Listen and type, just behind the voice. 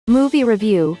Movie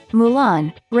review,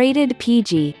 Mulan, rated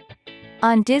PG.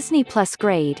 On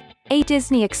Disney+Grade,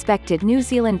 ADisney expected New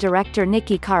Zealand director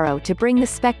Niki Caro to bring the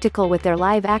spectacle with their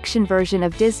live-action version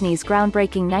of Disney's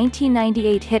groundbreaking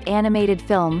 1998 hit animated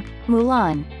film,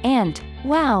 Mulan, and,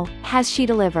 wow, has she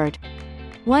delivered.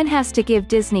 One has to give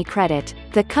Disney credit,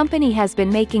 the company has been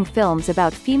making films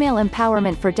about female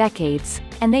empowerment for decades,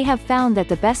 and they have found that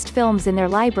the best films in their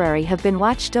library have been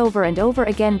watched over and over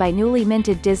again by newly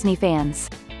minted Disney fans.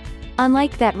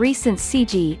 Unlike that recent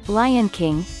CG, Lion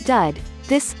King, dud,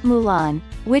 this, Mulan,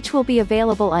 which will be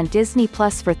available on Disney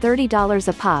Plus for $30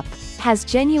 a pop, has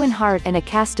genuine heart and a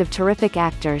cast of terrific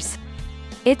actors.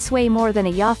 It's way more than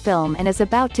a yaw film and is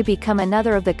about to become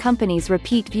another of the company's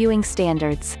repeat viewing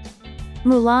standards.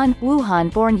 Mulan,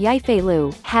 Wuhan-born Yifei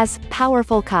Liu, has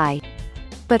powerful Kai.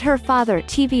 But her father,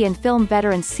 TV and film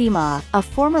veteran Tzi Ma, a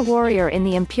former warrior in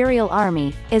the Imperial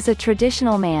Army, is a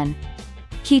traditional man.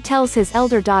 He tells his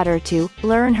elder daughter to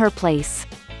learn her place.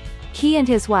 He and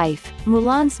his wife,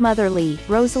 Mulan's mother Li,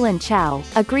 Rosalind Chao,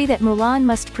 agree that Mulan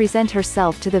must present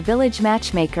herself to the village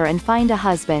matchmaker and find a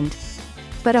husband.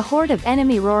 But a horde of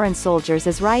enemy Rouran soldiers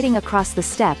is riding across the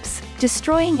steppes,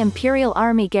 destroying Imperial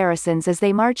Army garrisons as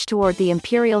they march toward the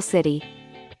Imperial City.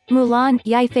 Mulan,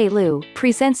 Yifei Liu,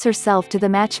 presents herself to the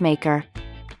matchmaker.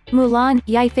 Mulan,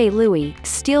 Yifei Lui,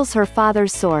 steals her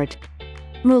father's sword.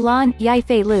 Mulan,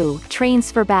 Yifei Liu,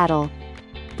 trains for battle.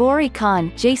 Bori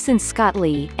Khan, Jason Scott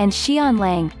Lee, and Xian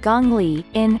Lang, Gong Li,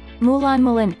 in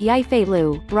Mulan'Mulan, Yifei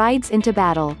Liu, rides into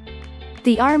battle.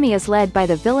 The army is led by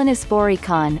the villainous Bori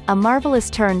Khan, a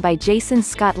marvelous turn by Jason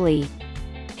Scott Lee.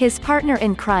 His partner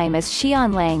in crime is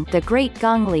Xian Lang, the great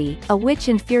Gong Li, a witch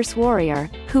and fierce warrior,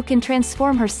 who can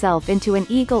transform herself into an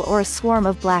eagle or a swarm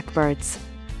of blackbirds.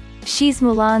 She's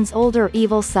Mulan's older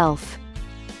evil self.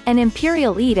 An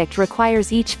imperial edict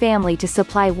requires each family to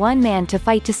supply one man to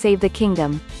fight to save the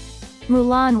kingdom.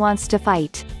 Mulan wants to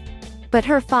fight. But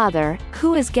her father,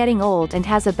 who is getting old and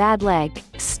has a bad leg,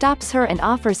 stops her and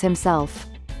offers himself.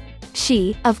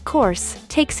 She, of course,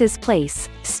 takes his place,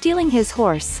 stealing his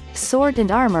horse, sword and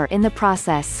armor in the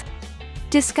process.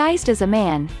 Disguised as a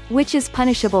man, which is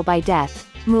punishable by death,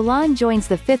 Mulan joins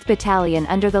the 5th Battalion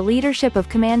under the leadership of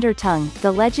Commander Tung,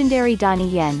 the legendary Donnie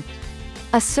Yen.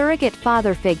 A surrogate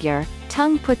father figure,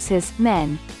 Tung puts his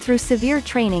men through severe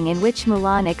training in which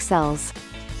Mulan excels.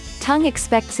 Tung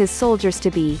expects his soldiers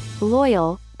to be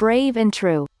loyal, brave and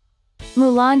true.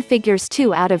 Mulan figures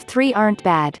 2 out of 3 aren't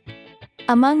bad.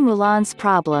 Among Mulan's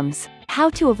problems, how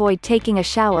to avoid taking a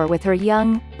shower with her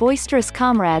young, boisterous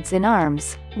comrades in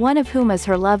arms, one of whom is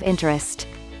her love interest.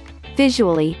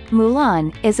 Visually,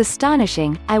 Mulan is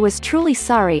astonishing. I was truly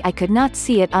sorry I could not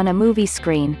see it on a movie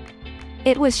screen.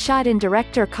 It was shot in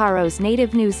director Caro's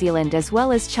native New Zealand as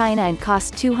well as China and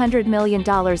cost $200 million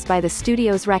by the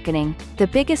studio's reckoning, the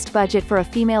biggest budget for a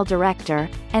female director,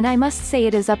 and I must say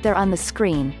it is up there on the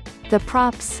screen. The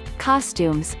props,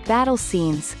 costumes, battle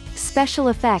scenes, special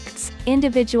effects,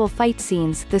 individual fight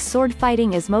scenes. The sword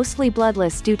fighting is mostly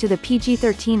bloodless due to the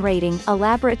PG-13 rating,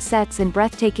 elaborate sets and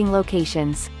breathtaking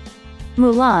locations.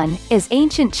 Mulan is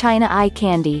ancient China eye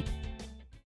candy.